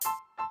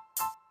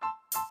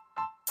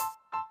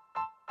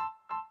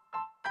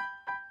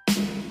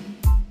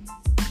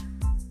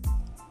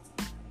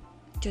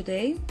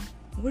Today,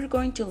 we're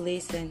going to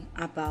listen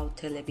about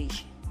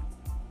television.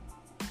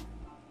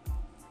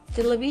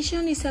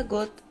 Television is a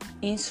good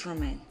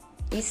instrument.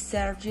 It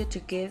serves you to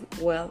get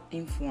well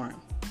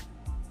informed.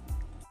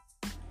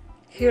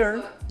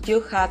 Here,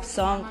 you have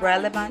some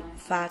relevant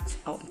facts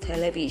on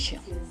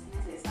television.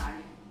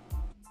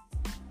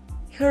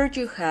 Here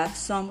you have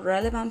some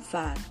relevant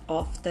facts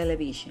of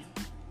television.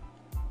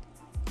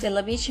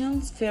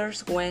 Television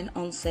first went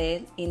on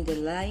sale in the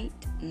late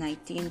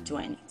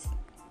 1920s.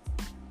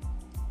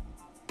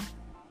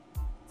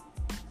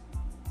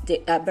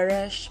 The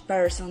average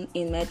person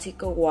in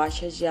Mexico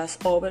watches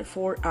just over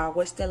 4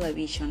 hours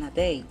television a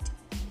day.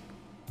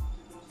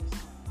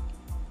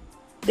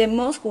 The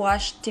most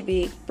watched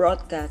TV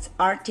broadcasts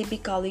are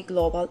typically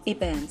global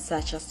events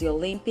such as the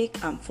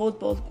Olympic and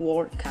Football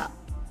World Cup.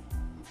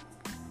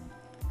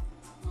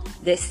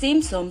 The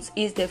Simpsons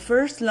is the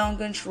first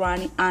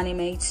longest-running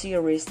animated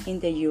series in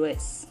the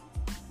US.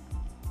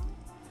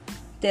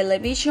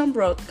 Television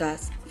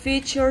broadcasts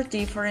feature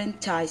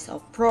different types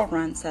of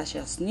programs such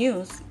as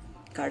news,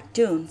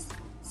 cartoons,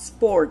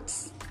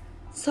 sports,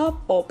 soap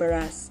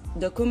operas,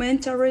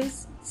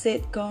 documentaries,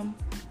 sitcom,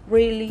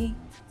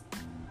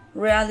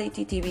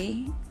 reality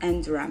TV,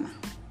 and drama.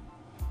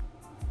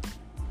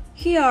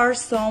 Here are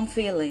some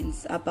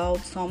feelings about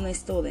some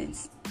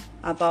students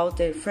about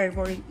their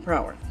favorite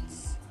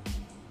programs.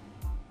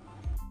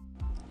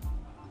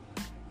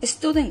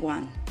 Student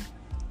 1.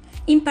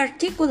 In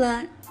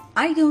particular,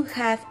 I don't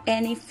have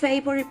any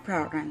favorite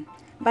program,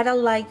 but I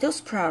like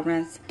those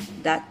programs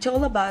that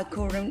tell about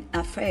current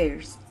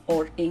affairs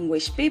or in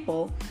which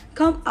people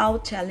come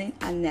out telling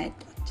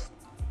anecdotes.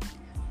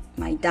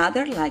 My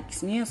daughter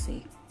likes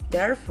music,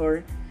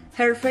 therefore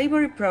her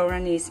favorite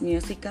program is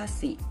Musica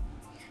C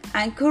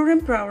and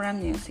current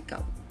program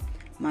Musical.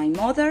 My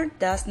mother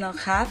does not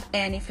have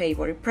any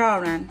favorite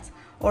programs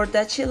or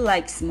that she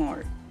likes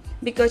more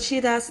because she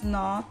does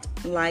not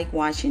like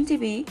watching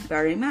TV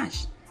very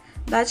much,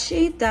 but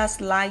she does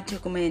like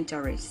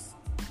documentaries.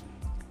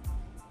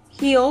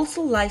 He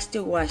also likes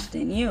to watch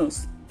the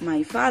news.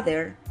 My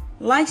father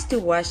likes to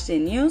watch the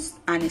news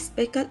and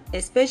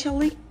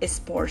especially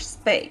sports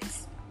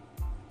space.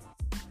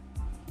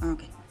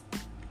 Okay.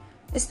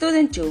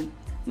 Student 2.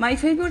 My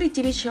favorite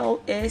TV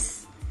show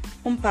is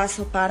Un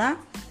Paso Para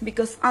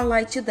because I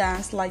like to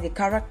dance like the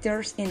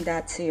characters in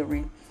that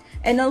series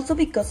and also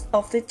because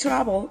of the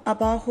trouble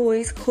about who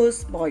is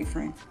whose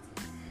boyfriend.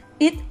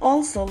 It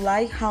also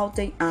like how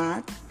they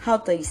act, how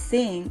they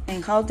sing,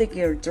 and how they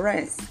get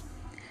dressed.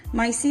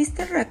 My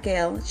sister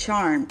Raquel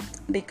charmed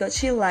because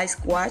she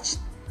likes watch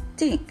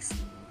things.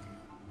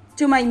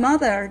 To my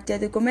mother, the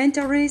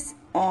documentaries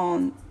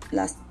on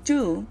Las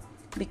Two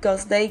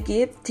because they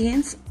give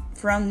things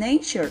from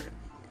nature,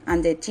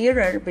 and the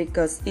theater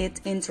because it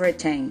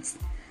entertains.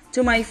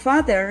 To my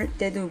father,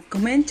 the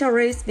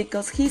documentaries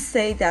because he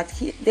says that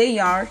they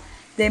are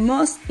the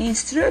most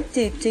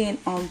instructive thing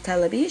on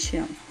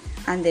television,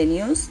 and the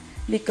news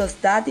because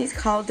that is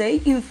how they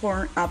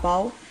inform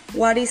about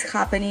what is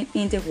happening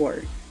in the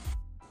world.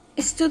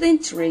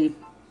 Student 3.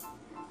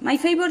 My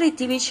favorite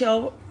TV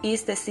show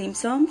is The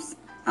Simpsons.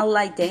 I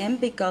like them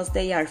because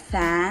they are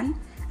fun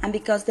and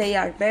because they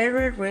are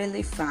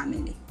really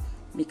family,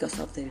 because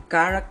of their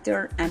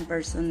character and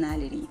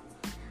personality.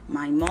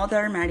 My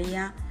mother,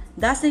 Maria,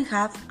 doesn't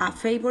have a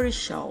favorite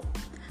show,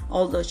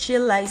 although she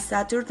likes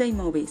Saturday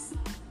movies.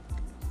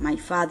 My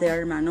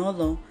father,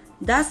 Manolo,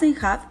 doesn't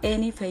have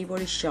any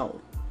favorite show.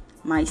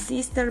 My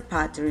sister,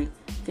 Patrick,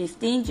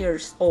 15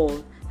 years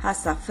old,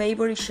 has a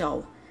favorite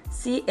show,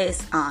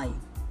 CSI.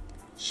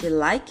 She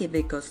likes it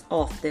because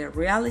of the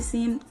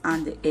realism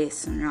and the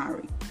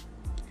scenario.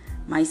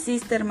 My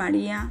sister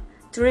Maria,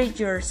 3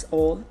 years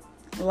old,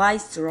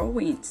 likes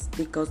drawings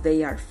because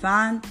they are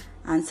fun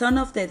and some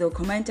of the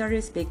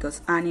documentaries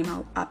because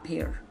animals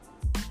appear.